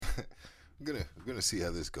I'm gonna see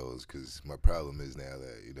how this goes because my problem is now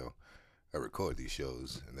that I record these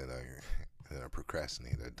shows and then I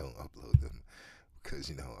procrastinate. I don't upload them because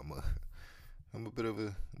I'm a bit of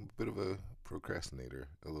a procrastinator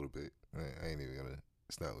a little bit. I ain't even gonna.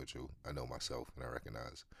 It's not with you. I know myself and I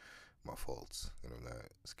recognize my faults and I'm not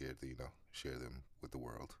scared to share them with the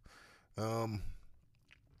world. Um,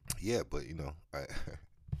 yeah, but I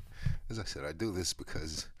as I said, I do this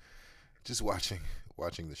because just watching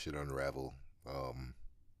the shit unravel. Um,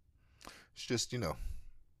 it's just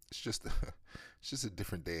it's just it's just a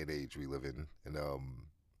different day and age we live in, and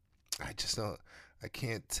I just don't. I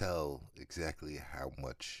can't tell exactly how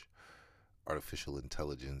much artificial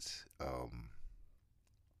intelligence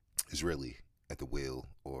is really at the wheel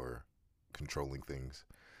or controlling things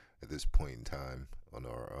at this point in time on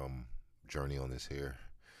our journey on this here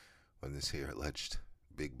alleged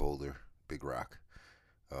big boulder, big rock,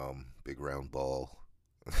 big round ball.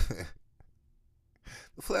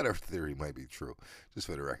 The flat Earth theory might be true, just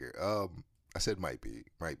for the record. I said might be,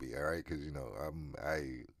 all right, because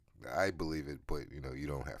I believe it, but you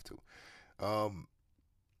don't have to. Um,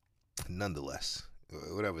 Nonetheless,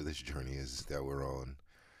 whatever this journey is that we're on,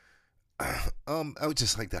 I would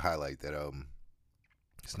just like to highlight that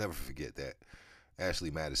just never forget that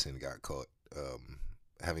Ashley Madison got caught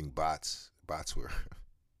having bots. Bots were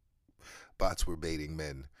bots were baiting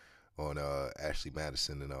men on Ashley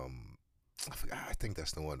Madison, and I think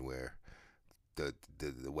that's the one where the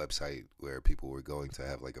website where people were going to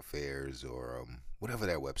have like affairs or whatever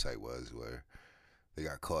that website was, where they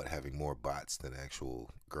got caught having more bots than actual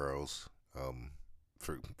girls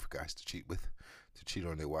for guys to cheat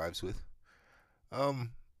on their wives with.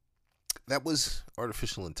 Um, that was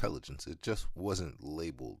artificial intelligence. It just wasn't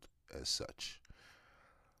labeled as such,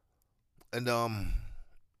 and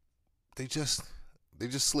they just they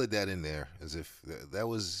just slid that in there as if that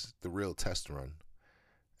was the real test run,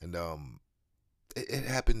 and it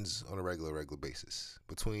happens on a regular basis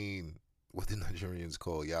between what the Nigerians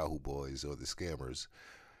call Yahoo boys or the scammers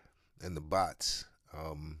and the bots.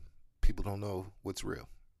 People don't know what's real,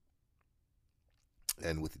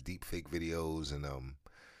 and with the deep fake videos and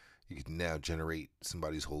you can now generate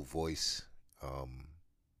somebody's whole voice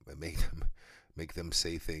and make them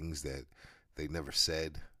say things that they never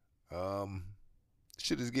said. Um,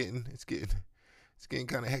 Shit is it's getting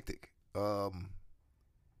kind of hectic. And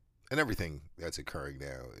everything that's occurring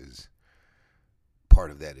now is part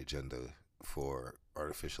of that agenda for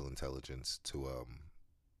artificial intelligence to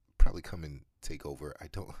probably come and take over. I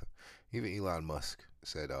don't. Even Elon Musk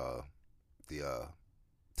said the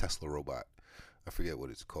Tesla robot. I forget what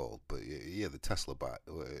it's called, but yeah, the Tesla bot.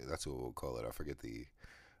 That's what we'll call it. I forget the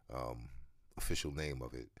um, official name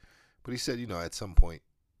of it. But he said, at some point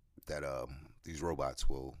that these robots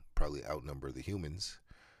will probably outnumber the humans,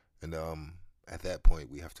 and at that point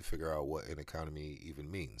we have to figure out what an economy even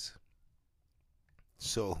means.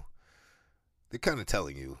 So they're kind of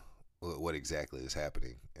telling you what exactly is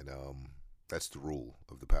happening, and that's the rule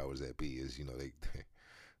of the powers that be. Is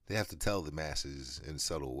they have to tell the masses in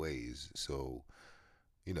subtle ways, so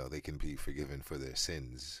they can be forgiven for their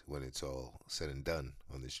sins when it's all said and done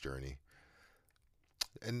on this journey.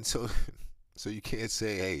 And so, so you can't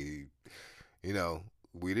say, hey,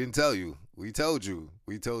 we didn't tell you. We told you.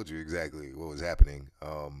 We told you exactly what was happening.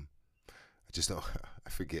 I just don't. I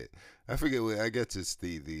forget. I forget. I guess it's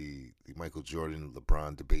the Michael Jordan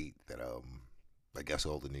LeBron debate that I guess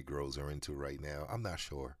all the Negroes are into right now. I'm not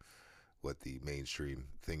sure what the mainstream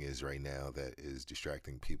thing is right now that is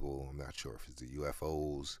distracting people. I'm not sure if it's the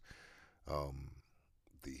UFOs, um,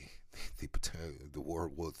 the the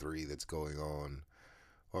World War III that's going on,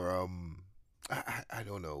 or I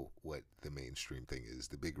don't know what the mainstream thing is.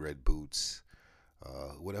 The big red boots,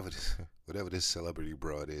 whatever this, whatever this celebrity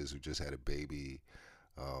broad is who just had a baby.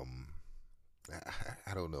 Um,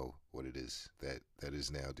 I don't know what it is that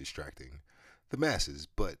is now distracting the masses,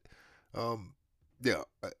 but um, yeah,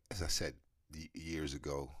 as I said years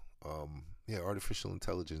ago, yeah, artificial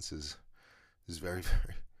intelligence is very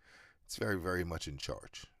it's very much in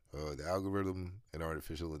charge. The algorithm and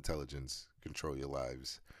artificial intelligence control your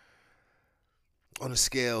lives on a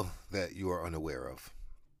scale that you are unaware of.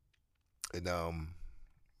 And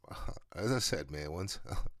as I said, man, once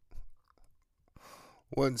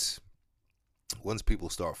once people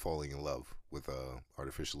start falling in love with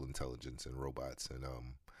artificial intelligence and robots and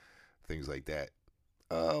things like that,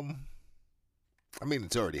 um, I mean,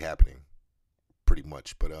 it's already happening pretty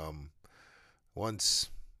much. But once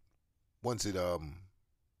once it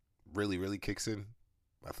really kicks in,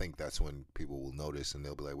 I think that's when people will notice and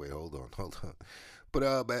they'll be like, wait, hold on, hold on. But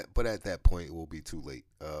at that point, it will be too late.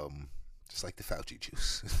 Just like the Fauci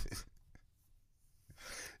juice.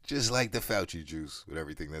 just like the Fauci juice with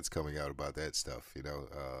everything that's coming out about that stuff.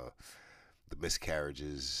 The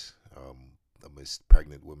miscarriages, the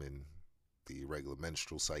pregnant women, the irregular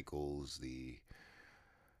menstrual cycles, the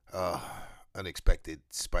uh, unexpected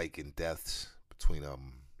spike in deaths between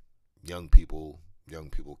young people, young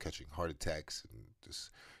people catching heart attacks and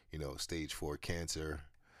just stage 4 cancer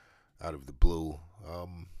out of the blue.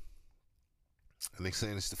 And they're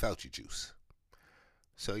saying it's the Fauci juice.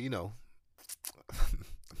 So I'm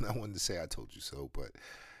not one to say I told you so, but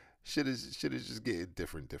shit is just getting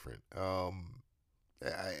different.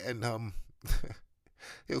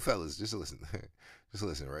 Yo, fellas, just listen, just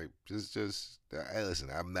listen, right? Listen.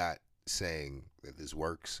 I'm not saying that this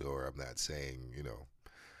works, or I'm not saying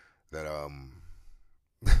that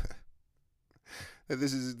that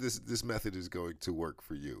this method is going to work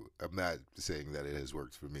for you. I'm not saying that it has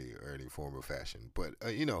worked for me or any form or fashion, but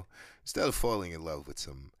instead of falling in love with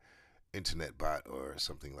some internet bot or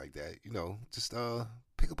something like that, just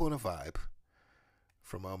pick up on a vibe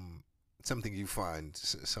from something you find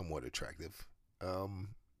somewhat attractive.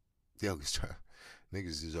 Yo,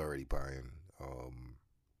 niggas is already buying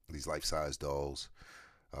these life-size dolls,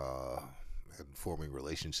 and forming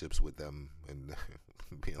relationships with them, and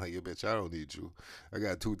being like, "Yo, bitch, I don't need you. I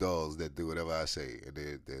got 2 dolls that do whatever I say, and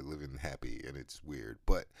they're living happy." And it's weird,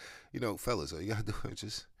 but fellas, all you gotta do is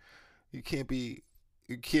just you can't be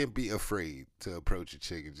afraid to approach a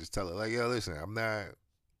chick and just tell her like, "Yo, listen, I'm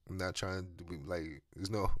not trying to be like, there's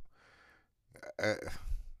no, I,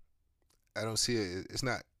 I don't see it. It's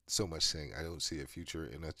not so much saying I don't see a future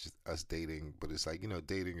in us dating, but it's like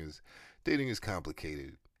dating is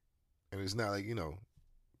complicated, and it's not like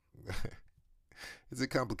it's a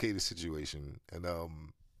complicated situation, and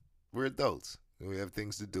we're adults. We have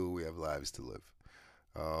things to do. We have lives to live.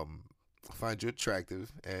 Find you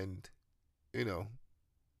attractive, and if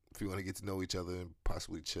you want to get to know each other and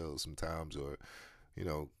possibly chill sometimes, or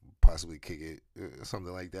possibly kick it,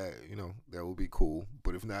 something like that, that would be cool.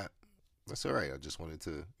 But if not, that's all right. I just wanted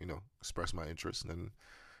to express my interest, and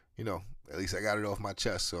at least I got it off my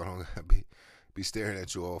chest, so I don't gotta be staring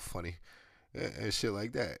at you all funny and shit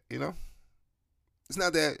like that. It's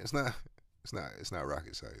not that. It's not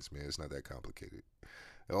rocket science, man. It's not that complicated.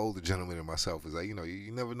 The older gentleman and myself is like,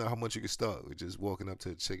 you never know how much you can start with just walking up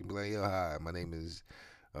to a chick and be like, "Yo, hi, my name is,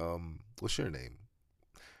 what's your name?"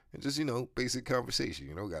 And just basic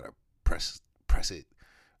conversation. Gotta press it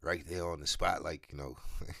right there on the spot, like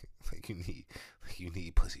like you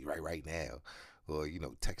need pussy right now, or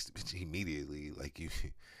text the bitch immediately, like you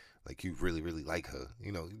really like her.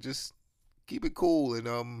 Just keep it cool,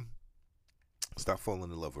 and stop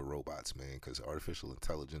falling in love with robots, man, because artificial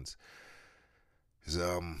intelligence is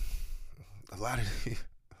a lot of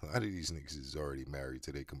these niggas is already married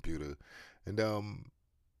to their computer, and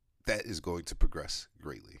that is going to progress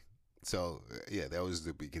greatly. So yeah, that was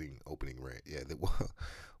the opening rant. Yeah,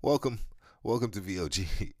 welcome to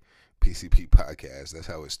VOG PCP podcast. That's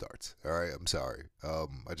how it starts. All right, I'm sorry.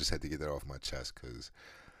 I just had to get that off my chest because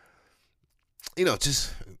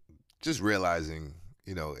just realizing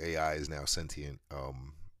AI is now sentient,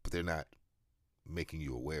 but they're not making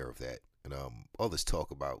you aware of that. And all this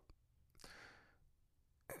talk about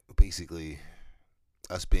basically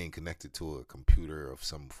us being connected to a computer of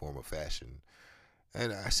some form of fashion.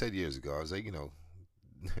 And I said years ago, I was like,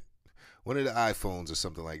 one of the iPhones or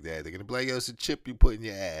something like that, they're going to be like, "Yo, it's a chip you put in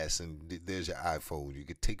your ass, and there's your iPhone. You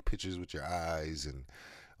could take pictures with your eyes and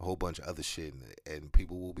a whole bunch of other shit, and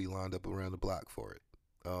people will be lined up around the block for it."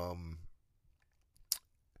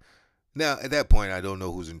 Now, at that point, I don't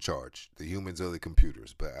know who's in charge, the humans or the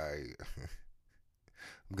computers, but I'm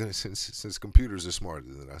going to, since computers are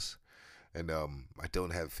smarter than us, and I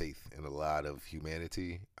don't have faith in a lot of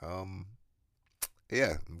humanity,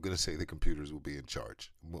 yeah, I'm going to say the computers will be in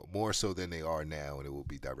charge, more so than they are now, and it will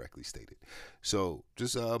be directly stated. So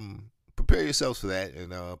just prepare yourselves for that,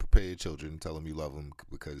 and prepare your children, tell them you love them,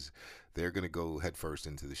 because they're going to go headfirst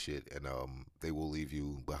into the shit, and they will leave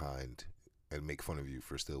you behind and make fun of you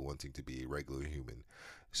for still wanting to be a regular human.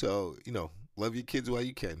 So, love your kids while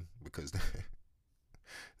you can, because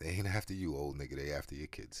they ain't after you, old nigga. They after your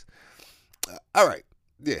kids. All right.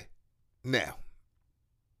 Yeah. Now,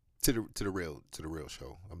 to the real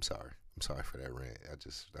show. I'm sorry for that rant.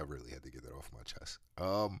 I really had to get that off my chest.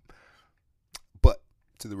 But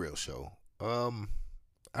to the real show. I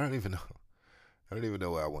don't even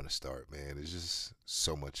know where I want to start, man. There's just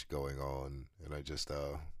so much going on, and I just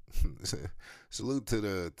salute to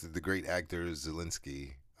the great actor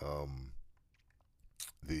Zelensky,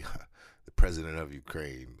 the president of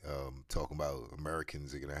Ukraine, talking about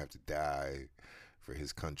Americans are gonna have to die for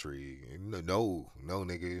his country. No,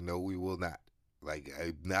 nigga, no, we will not. Like,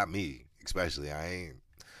 not me, especially. I ain't.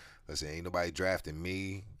 Listen, ain't nobody drafting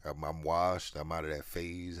me. I'm washed. I'm out of that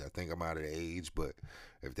phase. I think I'm out of the age. But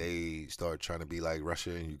if they start trying to be like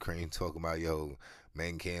Russia and Ukraine, talking about, yo,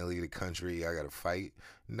 men can't leave the country, I got to fight.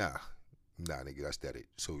 Nah, nigga, that's that it.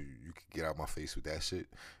 So you can get out my face with that shit.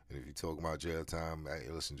 And if you talking about jail time, hey,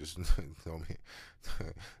 listen, just throw me,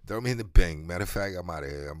 throw me in the bing. Matter of fact, I'm out of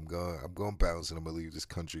here. I'm going to bounce and I'm gonna leave this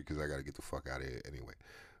country because I got to get the fuck out of here anyway.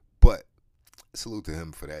 But salute to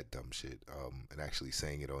him for that dumb shit. And actually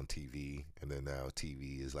saying it on TV, and then now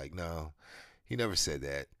TV is like, no, he never said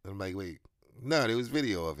that. And I'm like, wait, no, there was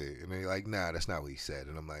video of it, and they're like, nah, that's not what he said.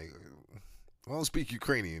 And I'm like, I don't speak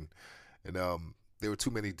Ukrainian, and there were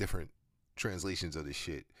too many different translations of this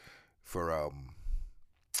shit for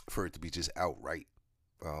it to be just outright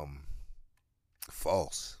um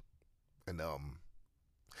false. And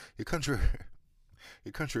your country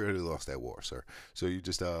your country already lost that war, sir. So you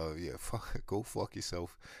just yeah, go fuck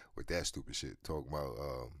yourself with that stupid shit. Talking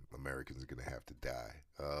about Americans are gonna have to die.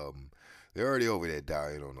 They're already over there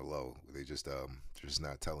dying on the low. They're just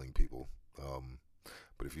not telling people.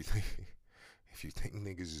 But if you think if you think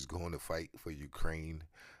niggas is going to fight for Ukraine,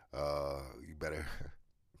 you better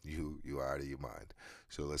you are out of your mind.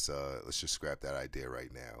 So let's just scrap that idea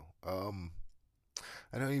right now.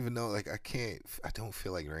 I don't even know. Like, I can't. I don't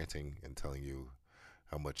feel like ranting and telling you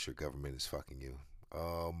how much your government is fucking you.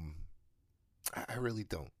 I really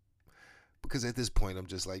don't, because at this point I'm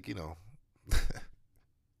just like, I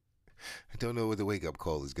don't know what the wake up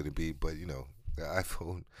call is gonna be, but the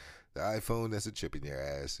iPhone that's a chip in your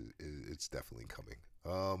ass, it's definitely coming.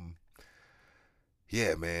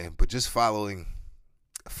 Yeah, man. But just following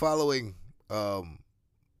the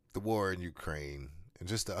war in Ukraine and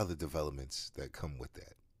just the other developments that come with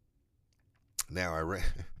that. Now, Iran,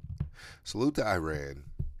 salute to Iran.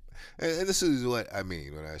 And this is what I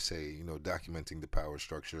mean when I say, documenting the power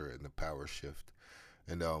structure and the power shift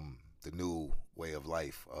and the new way of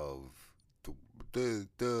life of the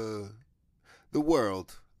the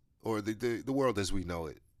world, or the world as we know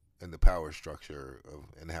it, and the power structure of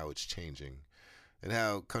and how it's changing, and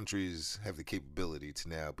how countries have the capability to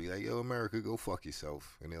now be like, yo, America, go fuck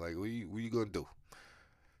yourself, and they're like, what you gonna do?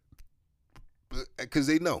 Because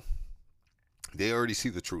they know, they already see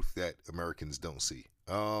the truth that Americans don't see.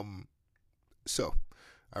 So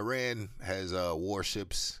Iran has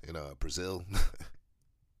warships in Brazil.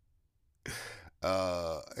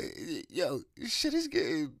 uh, yo, shit is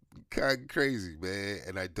getting kind of crazy, man.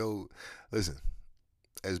 And I don't listen.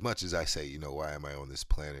 As much as I say, why am I on this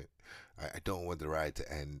planet? I don't want the ride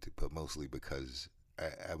to end, but mostly because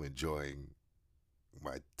I'm enjoying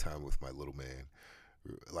my time with my little man,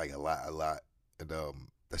 like a lot, and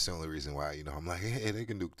that's the only reason why I'm like, hey, they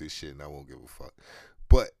can nuke this shit, and I won't give a fuck.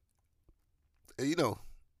 But you know,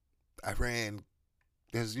 Iran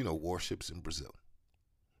has warships in Brazil,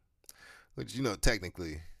 which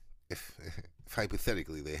technically, if if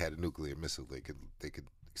hypothetically they had a nuclear missile, they could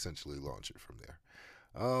essentially launch it from there.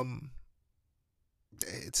 Um,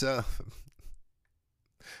 it's it's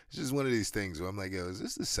just one of these things where I'm like, yo, is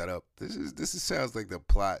this the setup? Sounds like the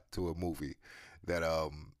plot to a movie that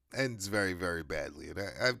ends very, very badly. And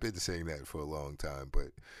I've been saying that for a long time, but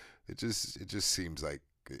it just seems like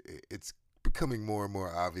it's becoming more and more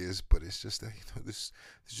obvious. But it's just that there's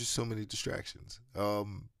just so many distractions.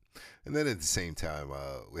 And then at the same time,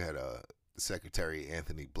 we had Secretary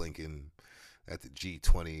Anthony Blinken at the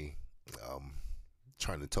G20,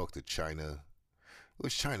 trying to talk to China,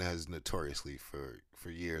 which China has notoriously for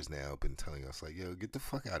years now been telling us, like, yo, get the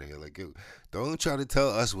fuck out of here. Like, yo, don't try to tell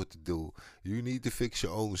us what to do. You need to fix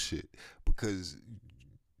your own shit, because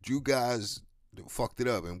you guys fucked it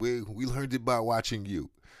up, and we learned it by watching you.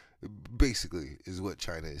 Basically, is what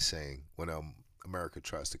China is saying when America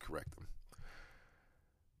tries to correct them.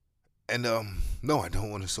 And no, I don't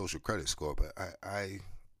want a social credit score, but I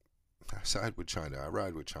side with China. I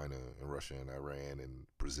ride with China and Russia and Iran and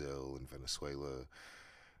Brazil and Venezuela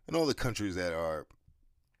and all the countries that are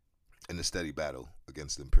in a steady battle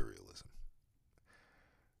against imperialism.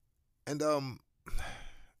 And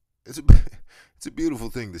it's a it's a beautiful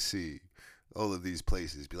thing to see all of these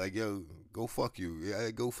places be like, yo, go fuck you,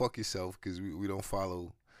 yeah, go fuck yourself, because we don't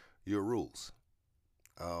follow your rules.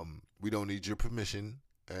 We don't need your permission,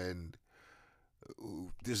 and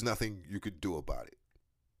there's nothing you could do about it.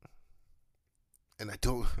 And I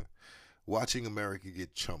don't watching America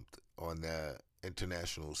get chumped on that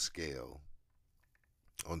international scale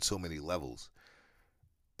on so many levels,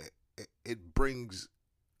 it brings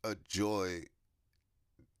a joy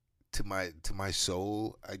to my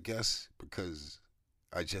soul, I guess, because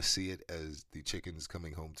I just see it as the chickens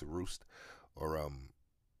coming home to roost, or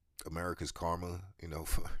America's karma,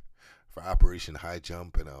 for Operation High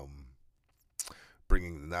Jump and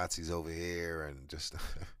bringing the Nazis over here and just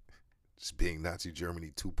just being Nazi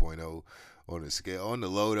Germany 2.0 on the scale, on the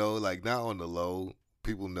low though, like not on the low.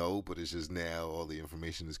 People know, but it's just now all the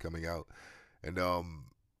information is coming out, and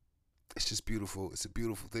it's just beautiful. It's a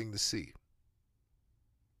beautiful thing to see.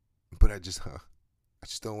 But I just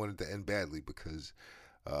don't want it to end badly because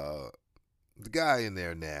uh, the guy in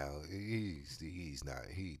there now, he's not,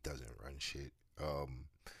 he doesn't run shit.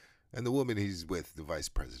 And the woman he's with, the vice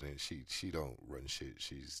president, she don't run shit.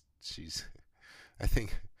 She's I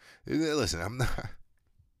think. Listen,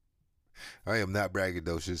 I am not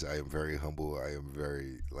braggadocious. I am very humble. I am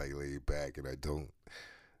very like laid back, and I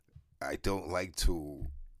don't like to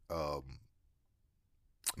um,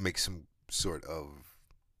 make some sort of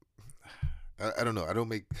I don't know. I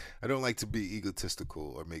don't like to be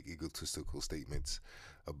egotistical or make egotistical statements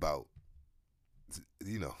about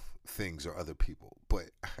things or other people.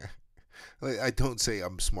 But like, I don't say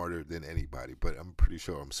I'm smarter than anybody, but I'm pretty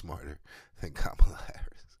sure I'm smarter than Kamala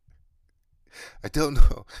Harris. I don't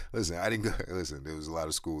know. Listen, I didn't go. Listen, there was a lot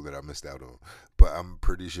of school that I missed out on, but I'm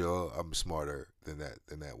pretty sure I'm smarter than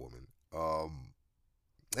that woman.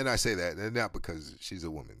 And I say that, and not because she's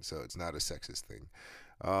a woman, so it's not a sexist thing.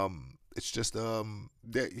 It's just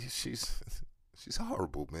that she's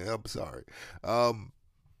horrible, man. I'm sorry. And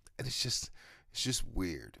it's just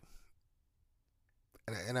weird.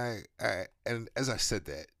 And as I said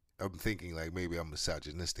that, I'm thinking like maybe I'm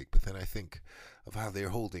misogynistic, but then I think of how they're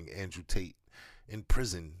holding Andrew Tate in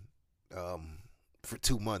prison for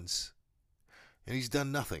 2 months, and he's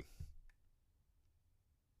done nothing,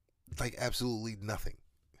 like absolutely nothing.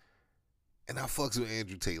 And I fucks with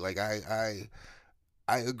Andrew Tate. Like I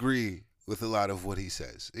agree with a lot of what he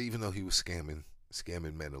says, even though he was scamming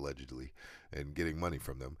men allegedly and getting money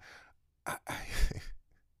from them. I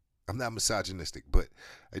I'm not misogynistic, but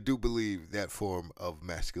I do believe that form of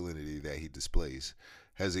masculinity that he displays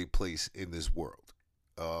has a place in this world.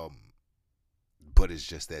 Um, but it's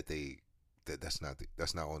just that that's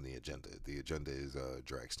not on the agenda. The agenda is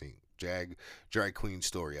drag queen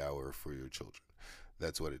story hour for your children.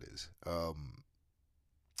 That's what it is.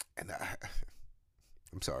 And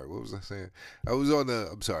I'm sorry. What was I saying? I was on the.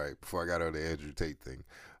 I'm sorry. Before I got on the Andrew Tate thing.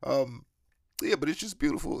 Um, yeah, but it's just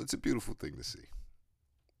beautiful. It's a beautiful thing to see.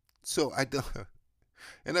 So I don't.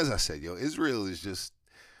 And as I said, Israel is just.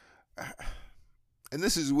 And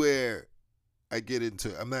this is where I get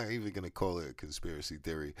into. I'm not even gonna call it a conspiracy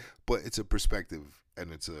theory, but it's a perspective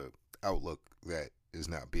and it's a outlook that is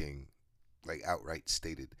not being like outright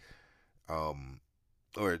stated,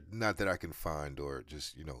 or not that I can find or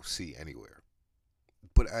just see anywhere.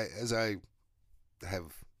 But as I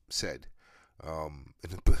have said, in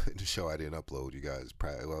the show I didn't upload, you guys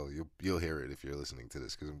probably you'll hear it if you're listening to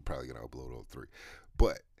this because I'm probably gonna upload all three.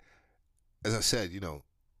 But as I said,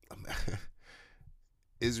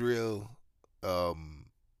 Israel, um,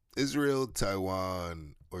 Israel,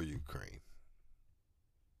 Taiwan, or Ukraine,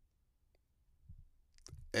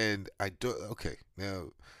 and I do. Okay,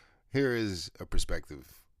 now here is a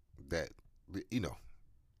perspective that you know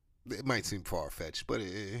it might seem far fetched, but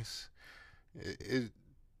it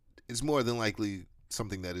is more than likely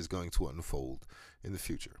something that is going to unfold in the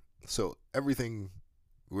future. So everything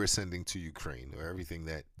we're sending to Ukraine, or everything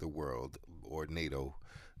that the world or NATO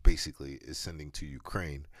basically is sending to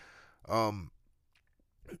Ukraine, um,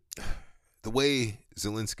 the way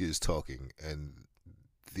Zelensky is talking and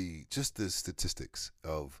the statistics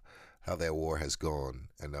of how that war has gone,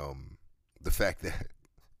 and the fact that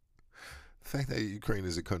Ukraine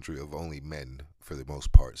is a country of only men for the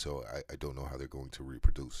most part, so I don't know how they're going to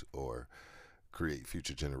reproduce or create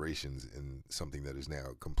future generations in something that is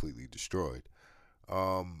now completely destroyed.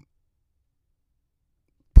 Um,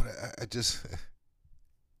 but I just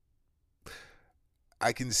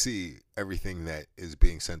I can see everything that is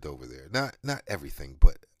being sent over there. Not everything,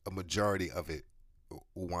 but a majority of it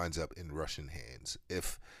winds up in Russian hands.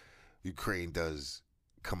 If Ukraine does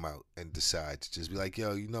come out and decide to just be like,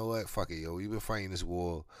 yo, you know what? Fuck it, yo. We've been fighting this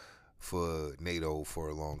war for NATO for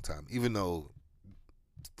a long time. Even though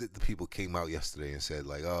the people came out yesterday and said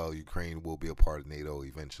like, oh, Ukraine will be a part of NATO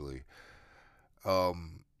eventually.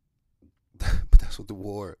 Um, but that's what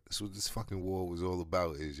this fucking war was all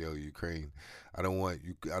about. Is Ukraine. I don't want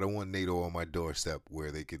you. I don't want NATO on my doorstep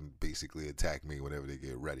where they can basically attack me whenever they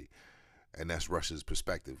get ready. And that's Russia's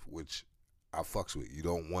perspective, which I fucks with. You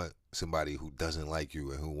don't want somebody who doesn't like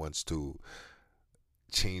you and who wants to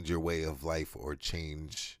change your way of life or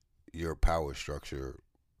change your power structure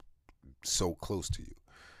so close to you.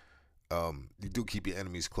 You do keep your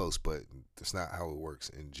enemies close, but that's not how it works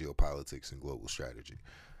in geopolitics and global strategy.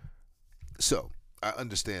 So I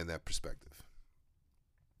understand that perspective,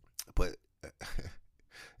 but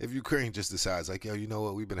if Ukraine just decides like, yo, you know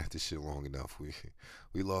what, we've been at this shit long enough.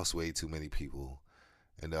 We lost way too many people,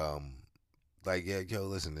 and like, yeah, yo,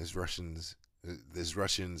 listen, there's Russians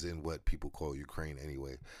in what people call Ukraine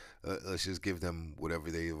anyway. Let's just give them whatever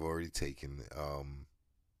they have already taken,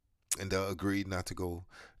 and agreed not to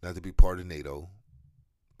be part of NATO,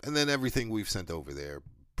 and then everything we've sent over there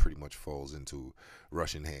pretty much falls into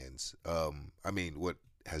Russian hands. I mean, what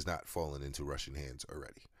has not fallen into Russian hands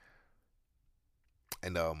already.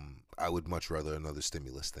 And I would much rather another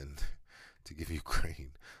stimulus than to give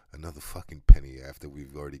Ukraine another fucking penny after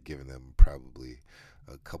we've already given them probably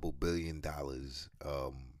a couple $1 billion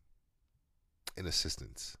in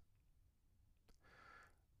assistance.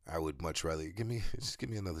 I would much rather just give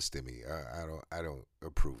me another stimmy. I don't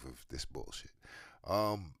approve of this bullshit.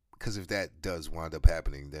 Because if that does wind up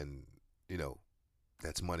happening, then you know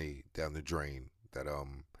that's money down the drain that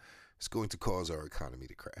is going to cause our economy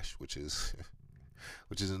to crash, which is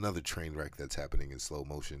another train wreck that's happening in slow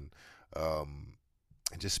motion. And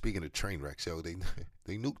just speaking of train wrecks, yo, they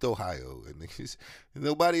nuked Ohio, and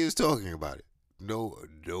nobody is talking about it.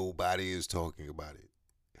 Nobody is talking about it.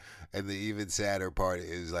 And the even sadder part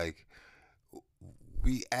is like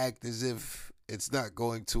we act as if it's not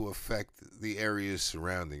going to affect the areas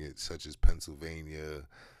surrounding it, such as Pennsylvania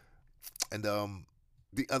and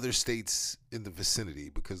the other states in the vicinity,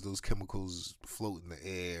 because those chemicals float in the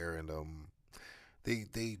air and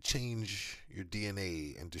they change your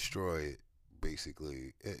DNA and destroy it.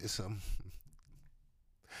 Basically, it's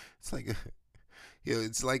like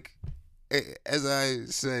it's like as I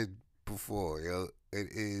said before, it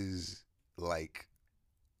is like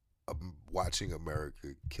watching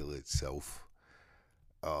America kill itself.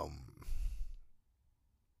 Um,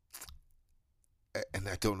 and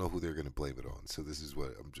I don't know who they're gonna blame it on. So this is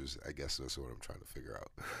what I guess that's what I'm trying to figure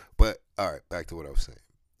out. But all right, back to what I was saying.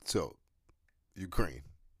 So Ukraine,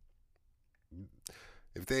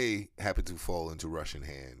 if they happen to fall into Russian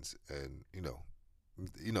hands, and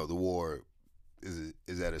the war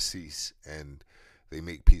is at a cease, and they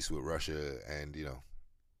make peace with Russia, and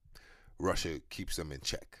Russia keeps them in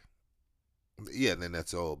check. Yeah, then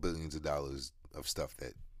that's all billions of dollars of stuff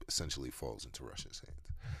that essentially falls into Russia's hands.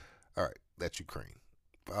 All right, that's Ukraine.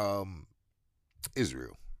 Um,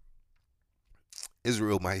 Israel.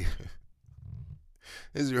 Israel might.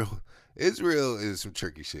 Israel is some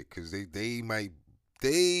tricky shit because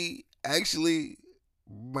they actually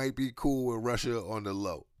might be cool with Russia on the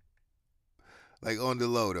low. Like on the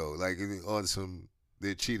low though, like on some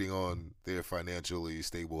they're cheating on their financially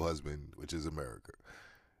stable husband, which is America.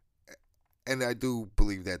 And I do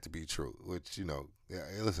believe that to be true, which yeah,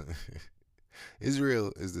 listen.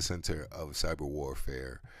 Israel is the center of cyber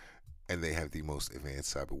warfare, and they have the most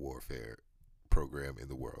advanced cyber warfare program in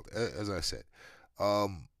the world. As I said,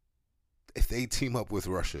 um, if they team up with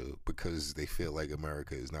Russia because they feel like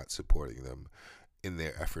America is not supporting them in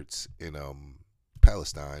their efforts in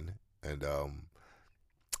Palestine, and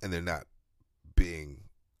they're not being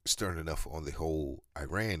stern enough on the whole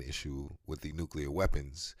Iran issue with the nuclear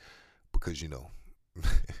weapons, because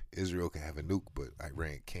Israel can have a nuke, but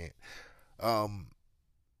Iran can't. Um,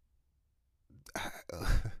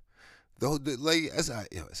 though, like as I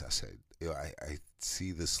said, I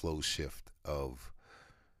see the slow shift of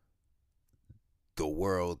the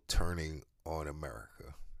world turning on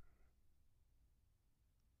America,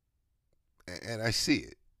 and I see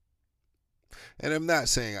it. And I'm not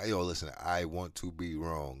saying, listen, I want to be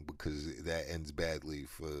wrong, because that ends badly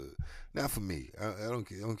for, not for me. I don't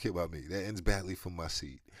care about me. That ends badly for my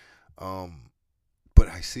seat. Um, but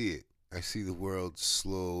I see it. I see the world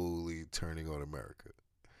slowly turning on America.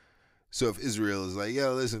 So if Israel is like,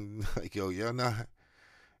 yo, listen, like, yo, y'all not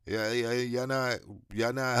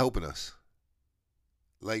helping us.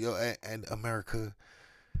 Like, yo, and America,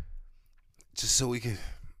 just so we can,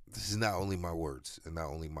 this is not only my words and not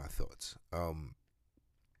only my thoughts.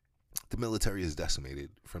 The military is decimated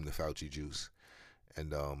from the Fauci juice,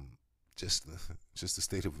 and just just the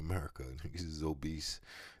state of America. Niggas is obese.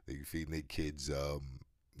 They feeding their kids,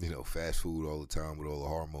 fast food all the time with all the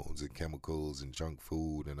hormones and chemicals and junk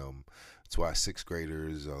food, and that's why sixth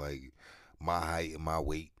graders are like my height and my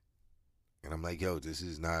weight, and I'm like, yo, this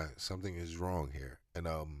is not, something is wrong here, and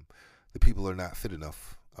the people are not fit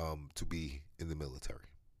enough to be in the military.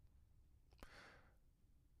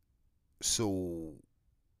 So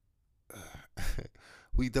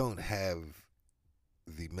we don't have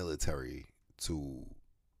the military to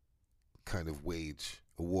kind of wage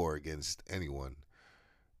a war against anyone.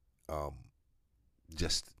 Um,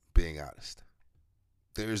 just being honest,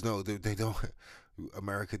 there is no, they don't.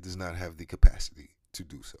 America does not have the capacity to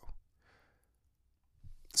do so.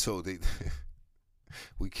 So they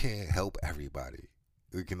we can't help everybody.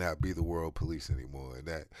 We cannot be the world police anymore, and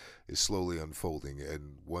that is slowly unfolding.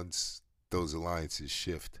 And once those alliances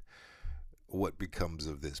shift, what becomes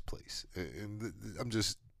of this place? And I'm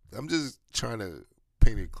just trying to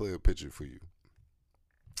paint a clear picture for you.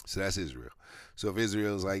 So that's Israel. So if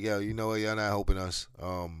Israel's like, yo, you know what, y'all not helping us.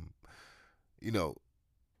 You know,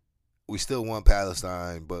 we still want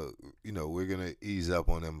Palestine, but we're gonna ease up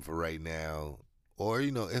on them for right now. Or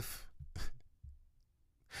if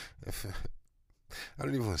I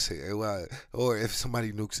don't even want to say it, well, or if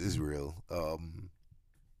somebody nukes Israel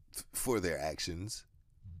for their actions,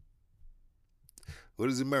 what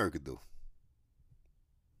does America do?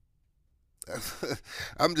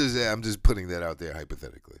 I'm just putting that out there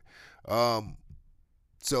hypothetically. Um,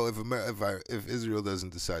 so if Israel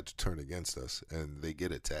doesn't decide to turn against us and they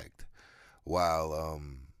get attacked, while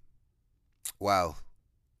while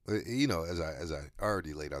as I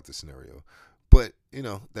already laid out the scenario, but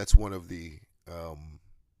that's one of the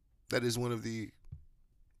that is one of the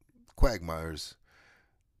quagmires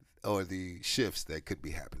or the shifts that could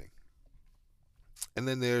be happening. And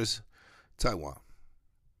then there's Taiwan.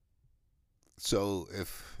 So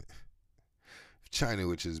if China,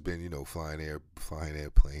 which has been flying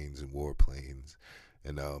airplanes and warplanes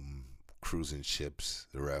and cruising ships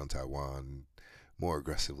around Taiwan more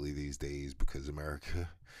aggressively these days because America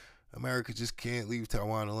just can't leave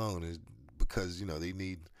Taiwan alone, is because they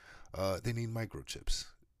need microchips.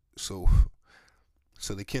 So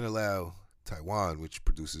they can't allow Taiwan, which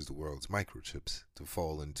produces the world's microchips, to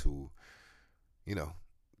fall into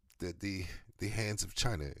the hands of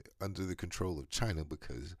China, under the control of China,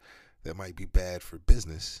 because that might be bad for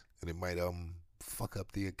business and it might fuck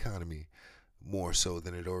up the economy more so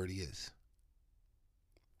than it already is.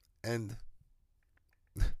 And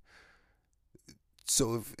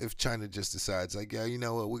so if China just decides like, yeah, you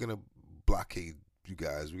know what, we're gonna blockade you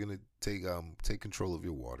guys, we're gonna take control of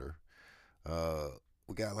your water.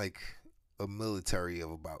 We got like a military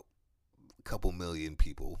of about a couple million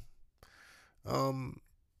people.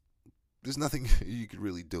 There's nothing you could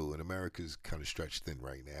really do, and America's kind of stretched thin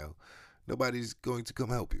right now. Nobody's going to come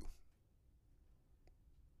help you.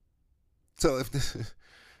 So if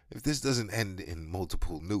this doesn't end in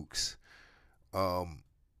multiple nukes, how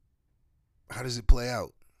does it play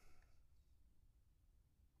out?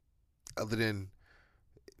 Other than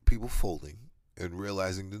people folding and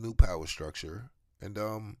realizing the new power structure and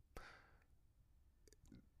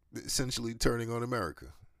essentially turning on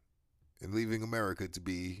America and leaving America to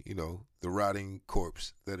be, the rotting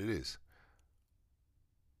corpse that it is.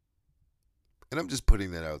 And I'm just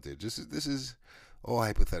putting that out there. This is all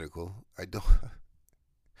hypothetical. I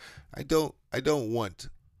don't want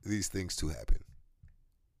these things to happen.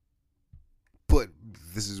 But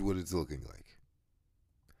this is what it's looking like.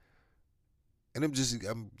 And I'm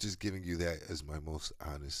just giving you that as my most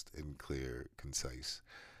honest and clear, concise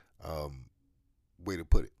way to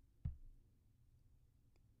put it.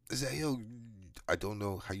 Is that, I don't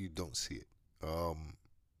know how you don't see it.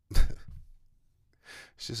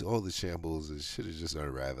 It's just all the shambles and shit is just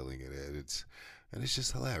unraveling and it's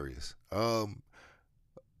just hilarious. But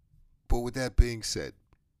with that being said,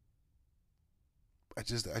 I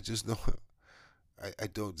just know I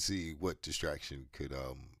don't see what distraction could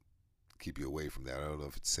keep you away from that. I don't know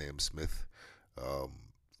if it's Sam Smith,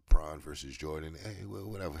 Braun versus Jordan, well,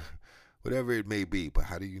 whatever it may be. But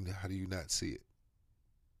how do you not see it?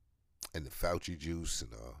 And the Fauci juice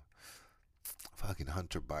and fucking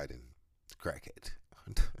Hunter Biden, crackhead.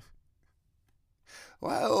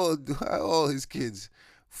 why all his kids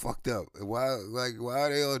fucked up? Why are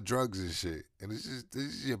they on drugs and shit? And this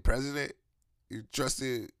is your president? You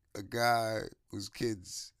trusted a guy whose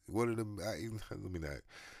kids, one of them. Let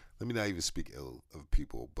me not even speak ill of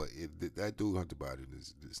people, but that dude Hunter Biden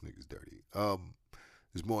this nigga's dirty.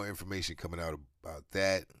 There's more information coming out about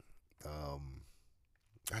that.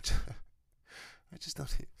 I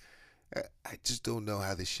just don't know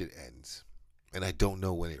how this shit ends, and I don't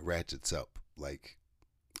know when it ratchets up. Like,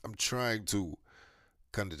 I'm trying to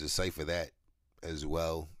kind of decipher that as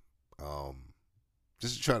well.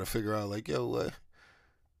 Just trying to figure out, like, yo,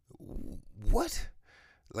 what?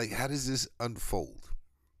 Like, how does this unfold?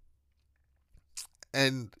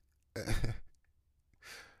 And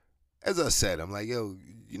as I said, I'm like, yo,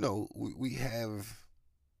 we have.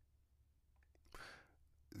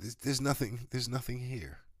 There's nothing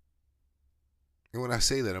here. And when I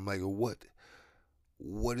say that, I'm like,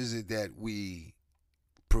 what is it that we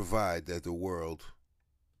provide that the world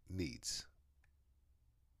needs?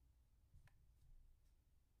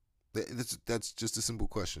 That's just a simple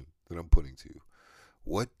question that I'm putting to you.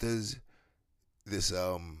 What does this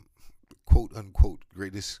quote unquote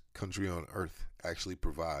greatest country on earth actually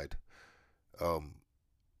provide um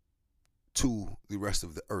to the rest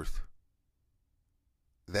of the earth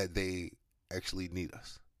that they actually need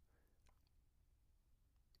us?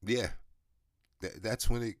 Yeah, that's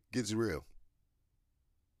when it gets real.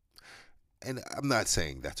 And I'm not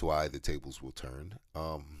saying that's why the tables will turn,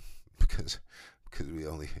 because we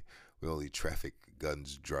only traffic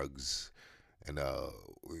guns, drugs, and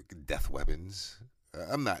death weapons.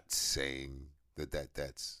 I'm not saying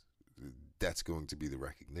that's going to be the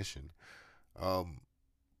recognition. Um,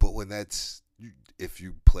 but when that's if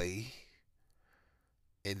you play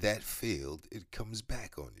in that field, it comes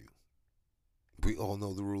back on you. We all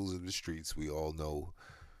know the rules of the streets. We all know,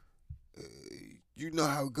 uh, you know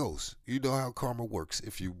how it goes. You know how karma works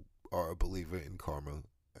if you are a believer in karma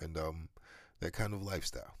and that kind of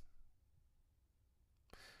lifestyle.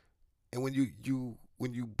 And when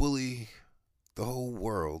you bully the whole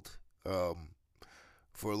world um,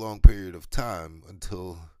 for a long period of time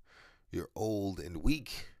until you're old and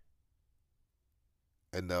weak,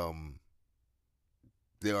 and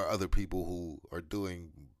there are other people who are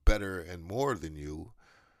doing better and more than you,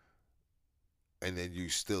 and then you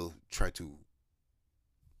still try to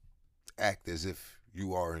act as if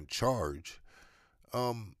you are in charge,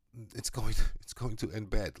 um, it's going to end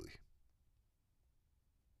badly.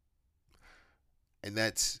 And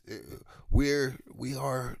that's we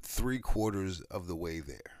are 3/4 of the way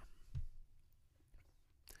there.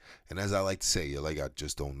 And as I like to say, like, I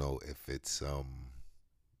just don't know if it's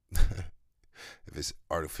if it's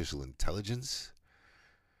artificial intelligence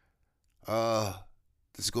uh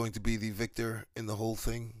that's going to be the victor in the whole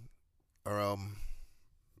thing, or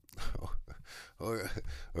or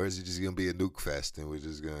or is it just gonna be a nuke fest and we're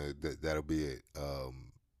just gonna that'll be it.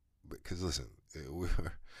 Because listen, we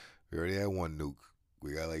already had one nuke.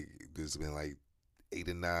 We got like there's been like 8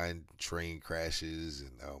 or 9 train crashes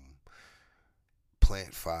and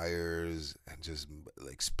plant fires and just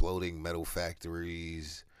exploding metal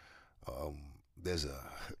factories. Um, there's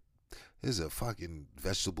a fucking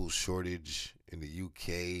vegetable shortage in the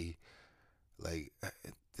UK. Like,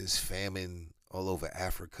 there's famine all over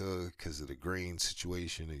Africa because of the grain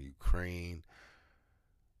situation in Ukraine.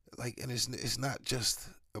 Like, and it's not just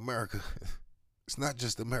America. It's not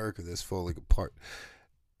just America that's falling apart.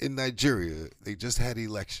 In Nigeria, they just had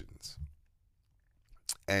elections,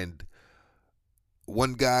 and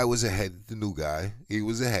one guy was ahead. The new guy, he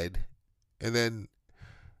was ahead, and then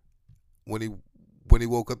when he when he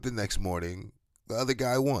woke up the next morning, the other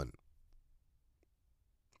guy won.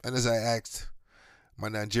 And as I asked my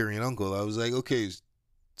Nigerian uncle, I was like, okay,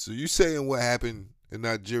 so you saying what happened in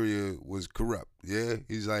Nigeria was corrupt? Yeah.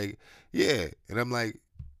 He's like, yeah. And I'm like,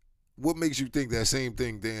 what makes you think that same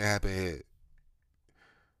thing didn't happen here?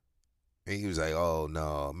 And he was like, oh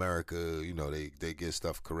no, America, they get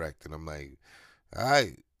stuff correct. And I'm like, all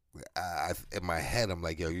right. In my head, I'm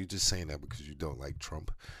like, yo, you're just saying that because you don't like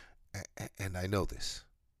Trump, and I know this,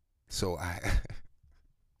 so I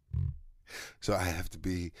so I have to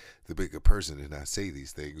be the bigger person and not say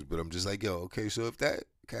these things. But I'm just like, yo, okay, so if that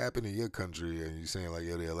can happen in your country and you're saying like,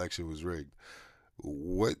 yo, the election was rigged,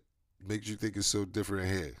 what makes you think it's so different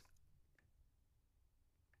here?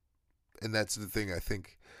 And that's the thing I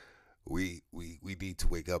think we need to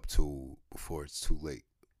wake up to before it's too late.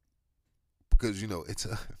 Because it's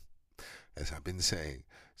a as I've been saying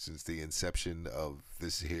since the inception of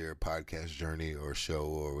this here podcast journey or show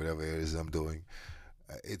or whatever it is I'm doing,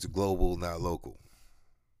 it's global, not local.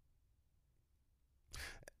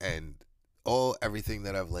 And everything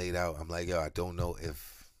that I've laid out, I'm like, yo, I don't know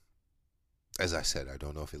if, as I said, I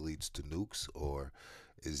don't know if it leads to nukes, or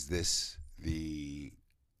is this the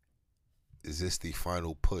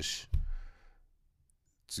final push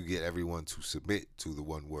to get everyone to submit to the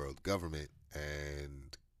one world government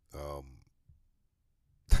and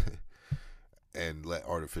and let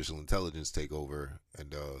artificial intelligence take over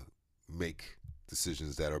and make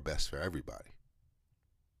decisions that are best for everybody.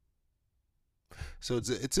 So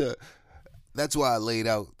it's a that's why I laid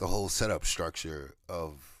out the whole setup structure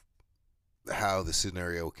of how the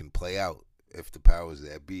scenario can play out if the powers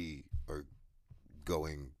that be are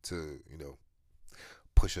going to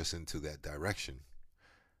push us into that direction.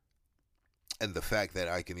 And the fact that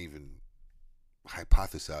I can even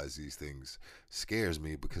hypothesize these things scares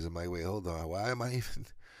me, because I'm like, wait, hold on, why am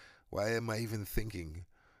I even thinking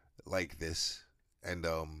like this? And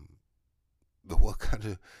what kind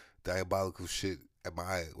of diabolical shit am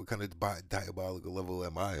I? What kind of diabolical level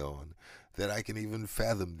am I on that I can even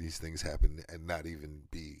fathom these things happen and not even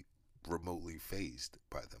be remotely phased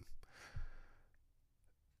by them?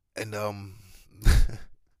 And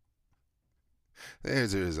the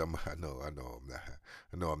answer is I know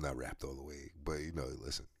I'm not wrapped all the way, but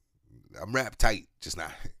listen, I'm wrapped tight, just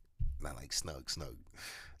not like snug,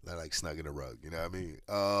 not like snug in a rug. You know what I mean?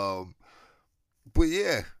 But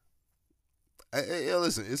yeah,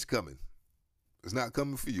 listen, it's coming. It's not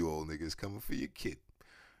coming for you, old nigga. It's coming for your kid.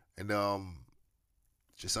 And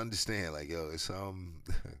just understand, like, yo, it's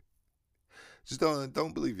just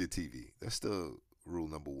don't believe your TV. That's still rule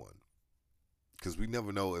number one. Because we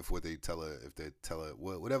never know if what they tell her, if they tell her,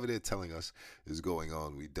 whatever they're telling us is going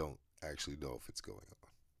on, we don't actually know if it's going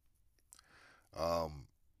on.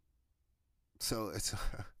 So it's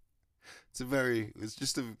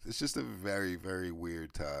just a very very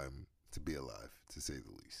weird time to be alive, to say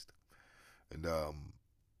the least. And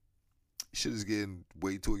shit is getting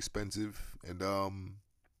way too expensive. And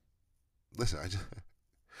listen,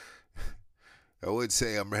 I would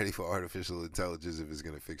say I'm ready for artificial intelligence if it's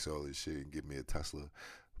gonna fix all this shit and give me a Tesla,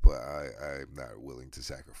 but I'm not willing to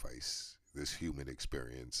sacrifice this human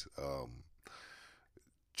experience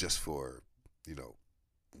just for you know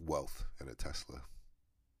wealth and a Tesla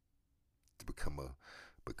to become a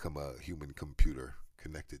human computer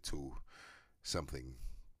connected to something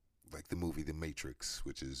like the movie The Matrix,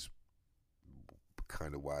 which is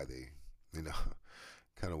kind of why they you know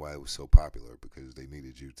kind of why it was so popular, because they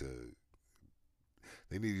needed you to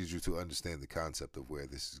understand the concept of where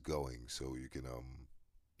this is going so you can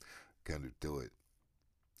kind of do it.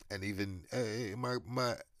 And even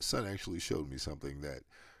my son actually showed me something that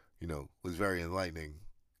was very enlightening.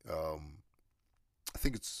 I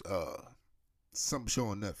think it's some show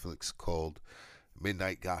on Netflix called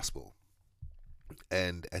Midnight Gospel.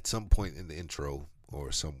 And at some point in the intro,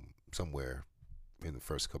 or somewhere in the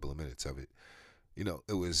first couple of minutes of it,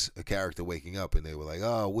 it was a character waking up, and they were like,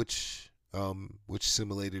 "Oh, which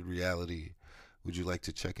simulated reality would you like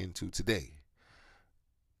to check into today?"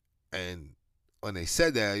 And when they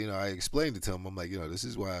said that, I explained it to him. I'm like, this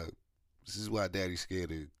is why Daddy's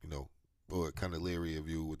scared of, or kind of leery of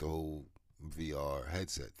you with the whole VR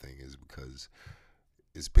headset thing, is because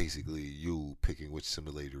it's basically you picking which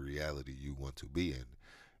simulated reality you want to be in,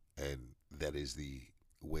 and that is the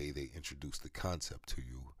way they introduce the concept to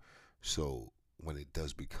you. So when it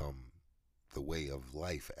does become the way of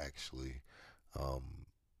life, actually, um,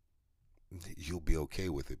 you'll be okay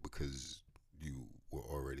with it because you were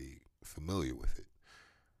already familiar with it.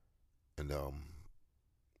 And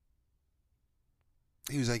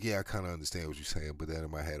he was like, "Yeah, I kind of understand what you're saying," but then in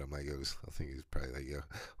my head, I'm like, "Yo, this I think he's probably like, yo,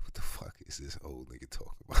 what the fuck is this old nigga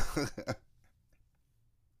talking about?"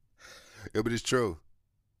 Yeah, but it's true.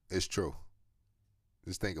 It's true.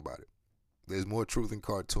 Just think about it. There's more truth in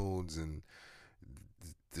cartoons, and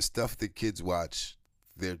the stuff that kids watch.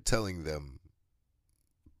 They're telling them,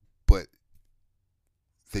 but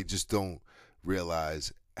they just don't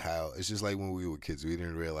realize how. It's just like when we were kids, we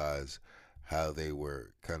didn't realize how they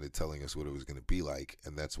were kind of telling us what it was going to be like,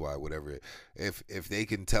 and that's why whatever, if they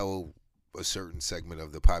can tell a certain segment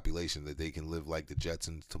of the population that they can live like the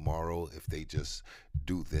Jetsons tomorrow if they just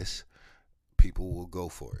do this, people will go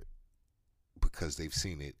for it because they've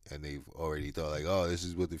seen it and they've already thought like, oh, this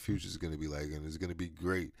is what the future is going to be like, and it's going to be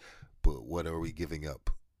great. But what are we giving up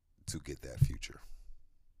to get that future?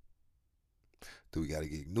 Do we got to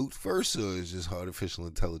get nuked first, or is just artificial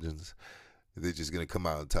intelligence? They're just gonna come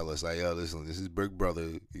out and tell us like, "Yo, listen, this is Big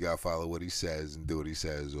Brother. You gotta follow what he says and do what he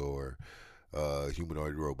says, or a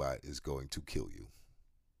humanoid robot is going to kill you."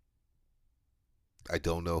 I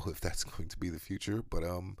don't know if that's going to be the future, but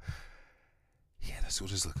yeah, that's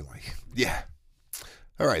what it's looking like. Yeah.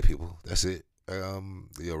 All right, people, that's it.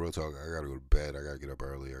 Real talk. I gotta go to bed. I gotta get up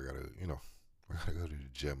early. I gotta go to the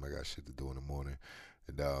gym. I got shit to do in the morning,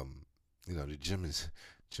 and the gym is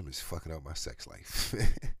fucking up my sex life.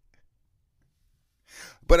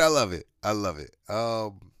 But I love it. I love it.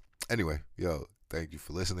 Anyway, yo, thank you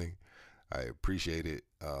for listening. I appreciate it.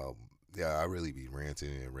 Yeah, I really be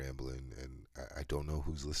ranting and rambling, and I don't know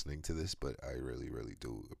who's listening to this, but I really, really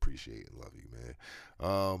do appreciate and love you,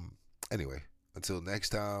 man. Anyway, until next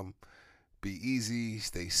time, be easy,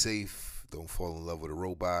 stay safe, don't fall in love with a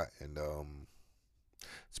robot, and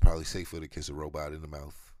it's probably safer to kiss a robot in the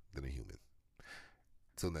mouth than a human.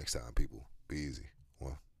 Until next time, people, be easy.